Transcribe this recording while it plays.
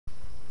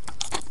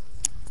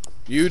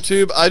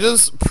YouTube, I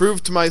just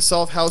proved to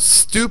myself how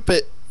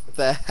stupid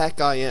the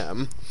heck I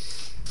am.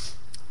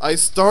 I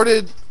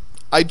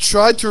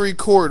tried to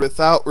record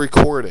without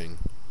recording.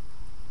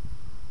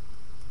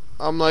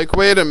 I'm like,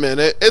 wait a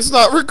minute, it's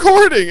not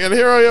recording, and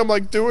here I am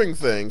like doing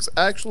things.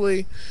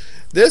 Actually,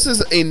 this is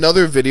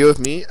another video of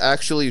me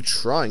actually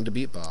trying to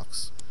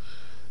beatbox.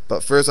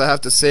 But first I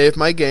have to save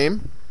my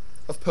game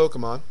of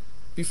Pokemon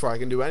before I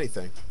can do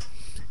anything.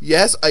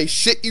 Yes, I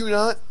shit you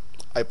not,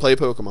 I play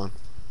Pokemon.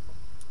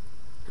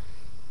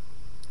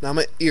 Now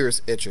my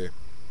ear's itchy.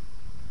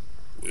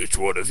 Which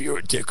one of you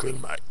are tickling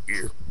my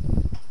ear?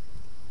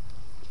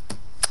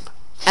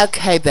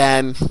 Okay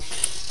then.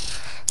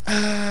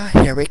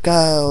 Here it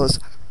goes.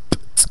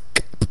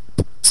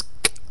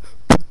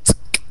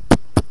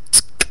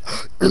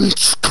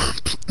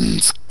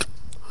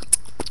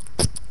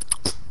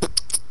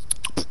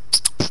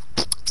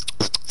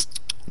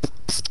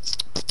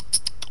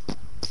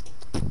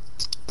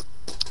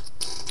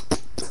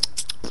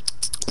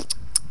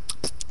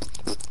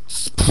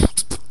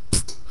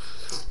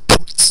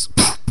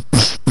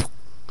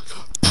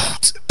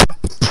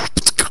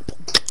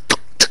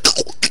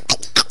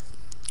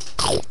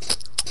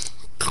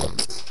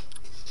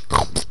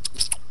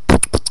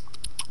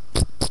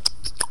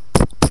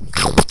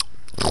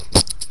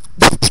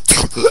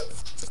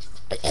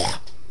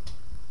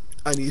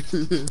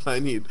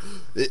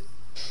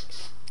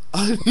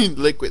 I need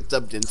liquid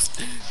substance.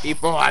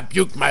 Before I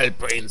puke my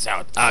brains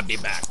out, I'll be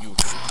back. You.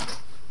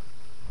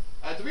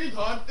 At the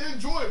meantime,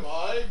 enjoy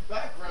my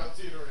background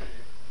scenery.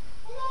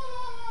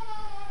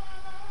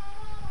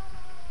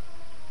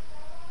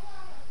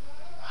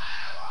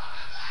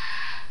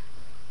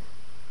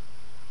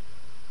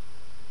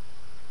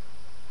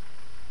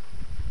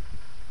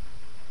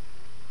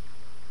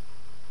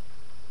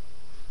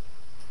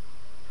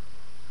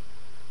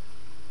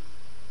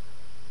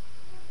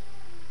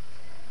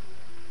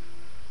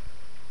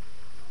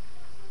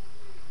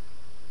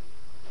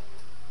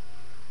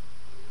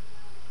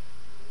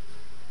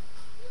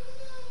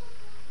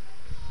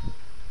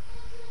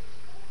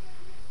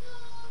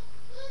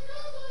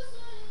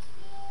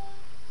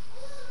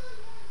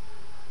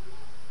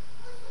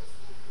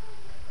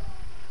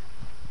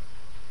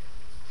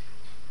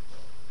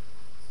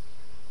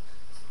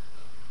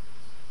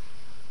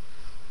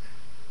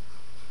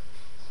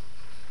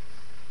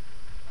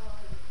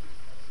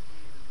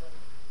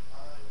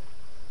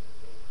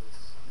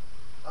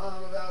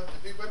 I'm about to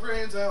beat my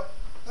brains out.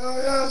 Oh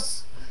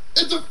yes!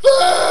 It's a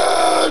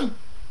fan!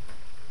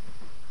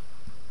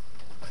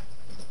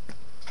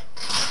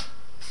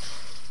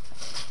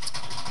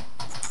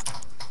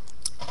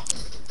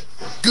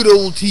 Good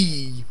old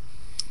tea.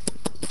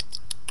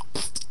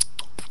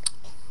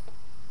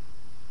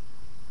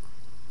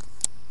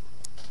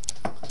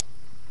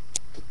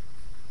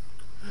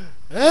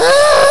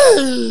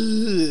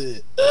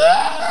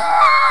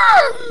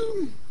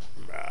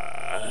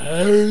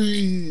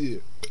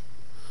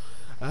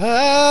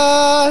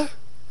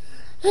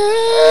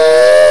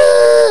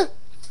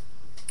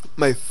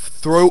 My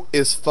throat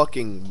is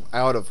fucking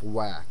out of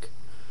whack.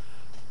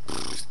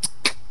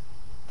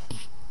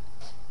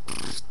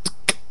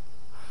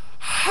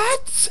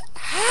 Hats.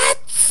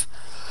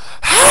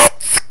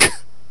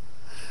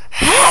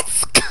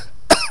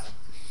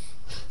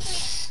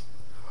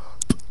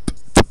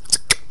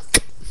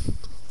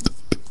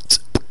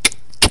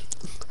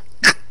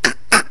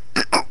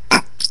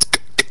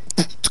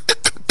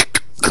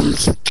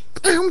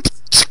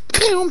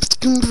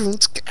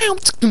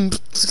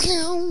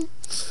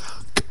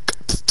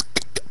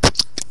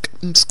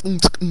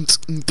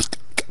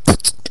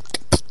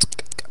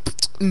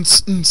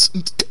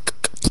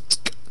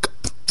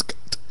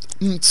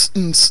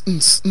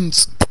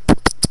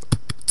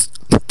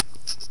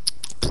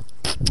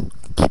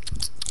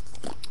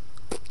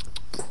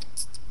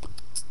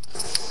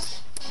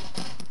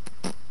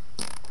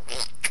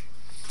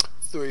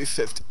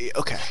 350.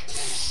 Okay.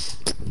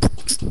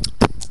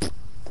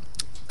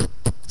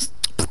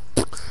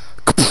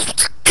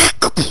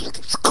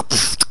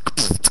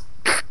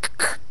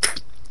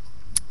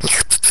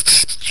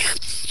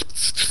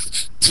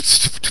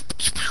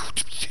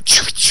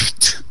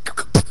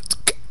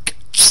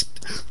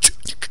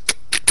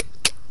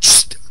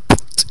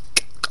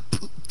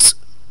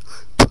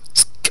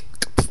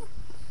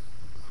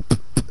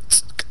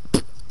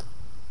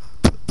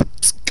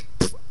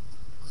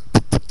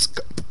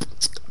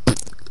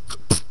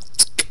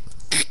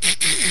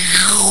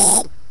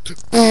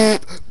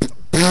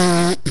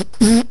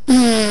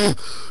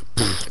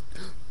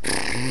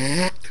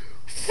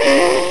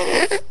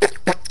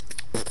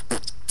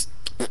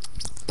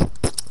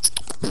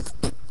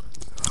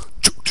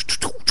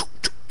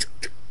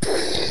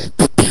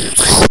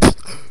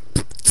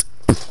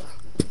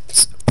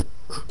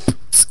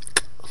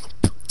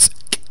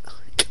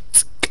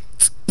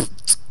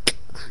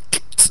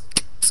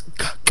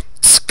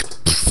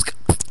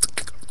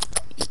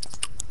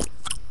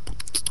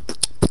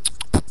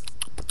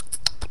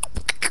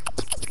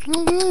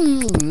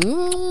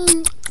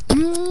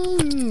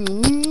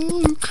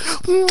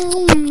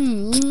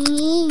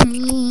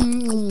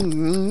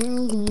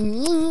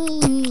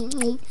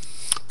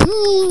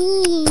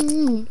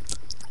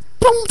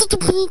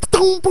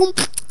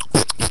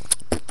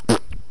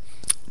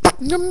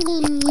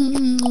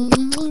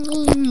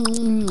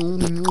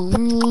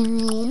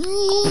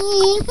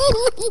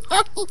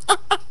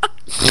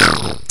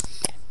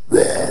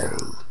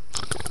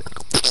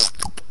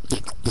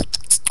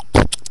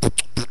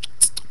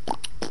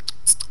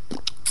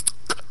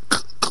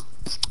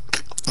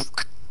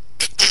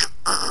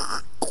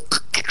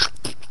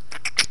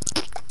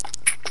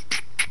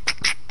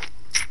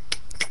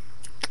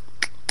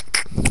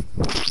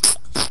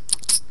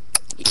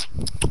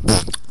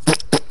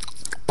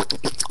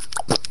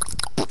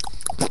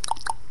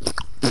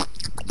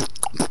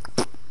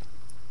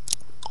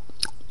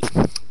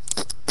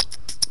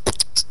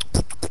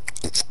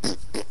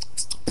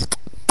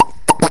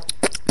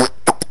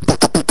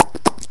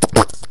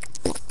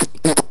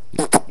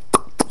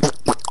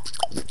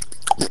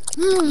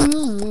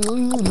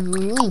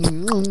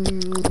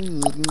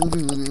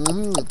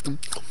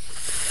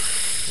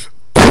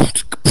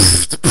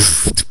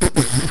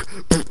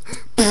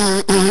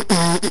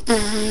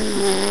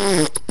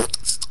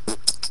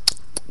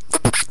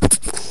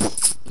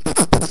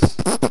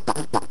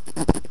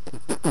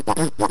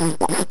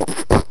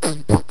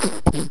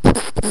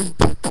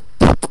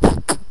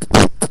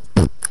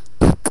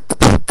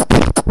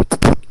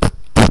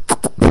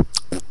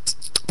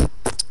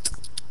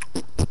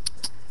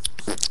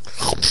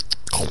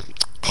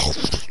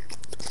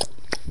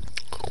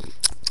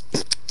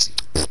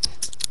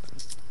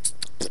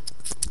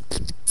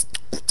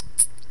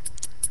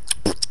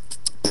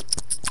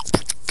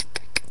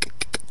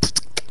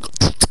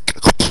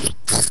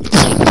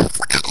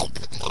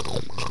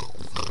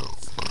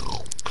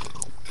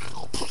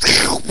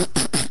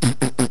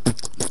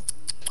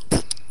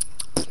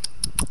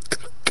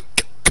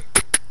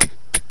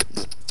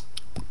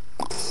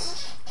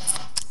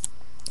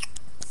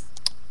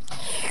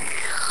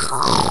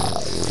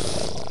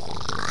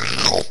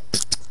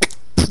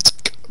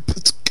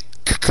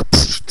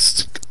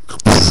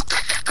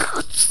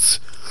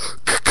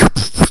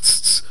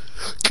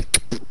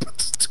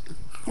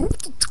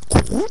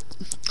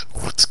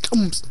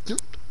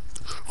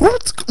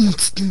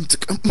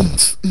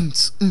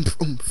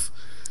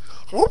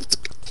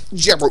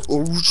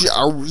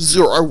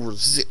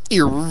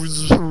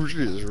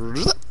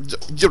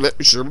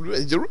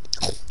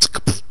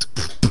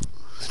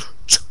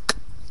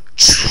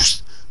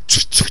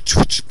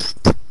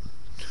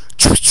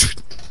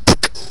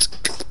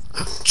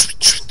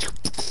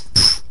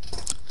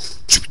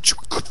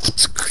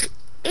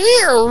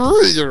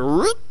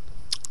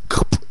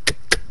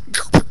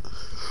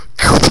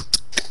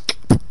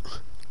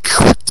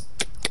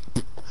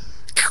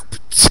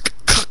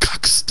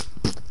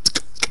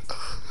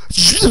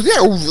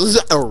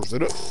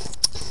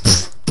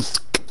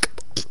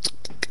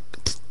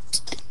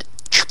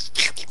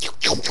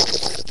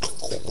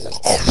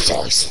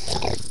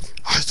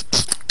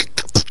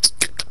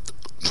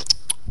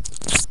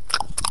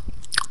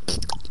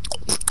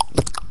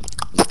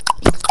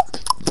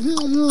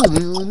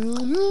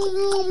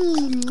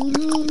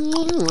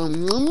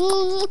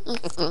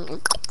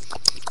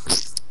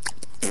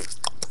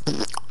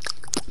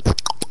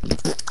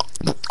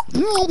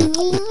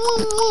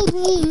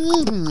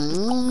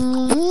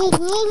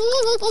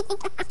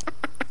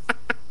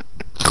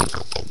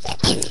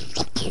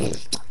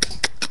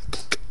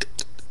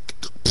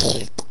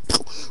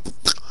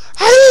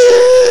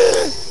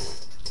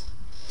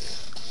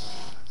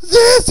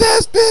 This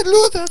has been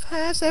Luther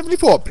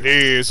 574.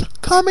 Please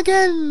come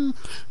again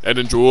and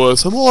enjoy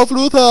some more of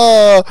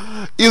Luther,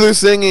 either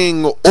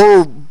singing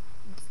or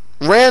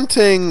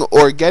ranting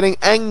or getting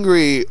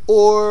angry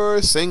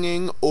or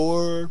singing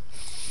or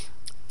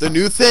the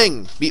new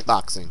thing,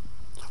 beatboxing,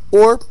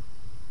 or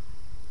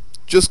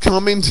just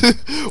coming to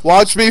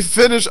watch me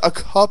finish a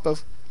cup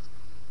of...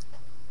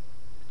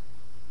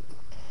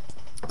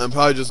 I'm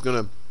probably just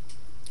gonna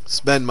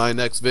spend my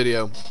next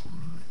video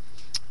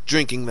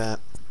drinking that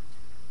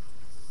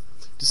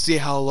to see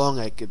how long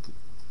I could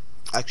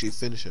actually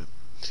finish it.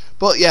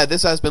 But yeah,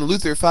 this has been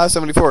Luther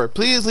 574.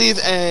 Please leave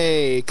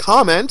a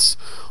comment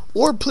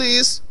or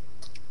please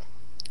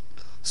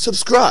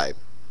subscribe.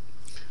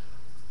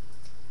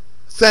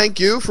 Thank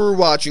you for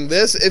watching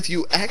this. If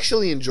you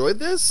actually enjoyed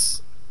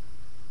this,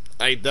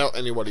 I doubt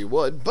anybody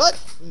would, but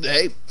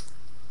hey,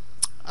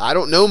 I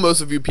don't know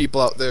most of you people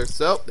out there,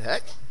 so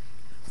heck,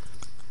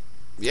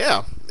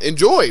 yeah,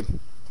 enjoy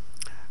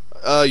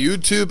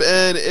YouTube.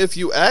 And if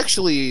you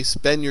actually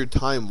spend your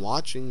time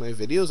watching my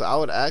videos, I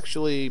would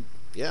actually,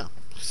 yeah,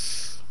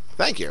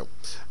 thank you.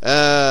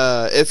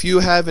 If you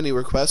have any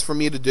requests for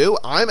me to do,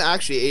 I'm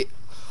actually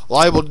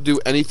liable to do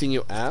anything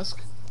you ask.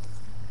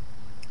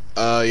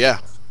 Yeah.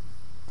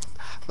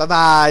 Bye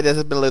bye. This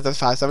has been Luther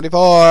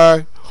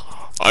 574.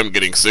 I'm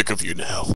getting sick of you now.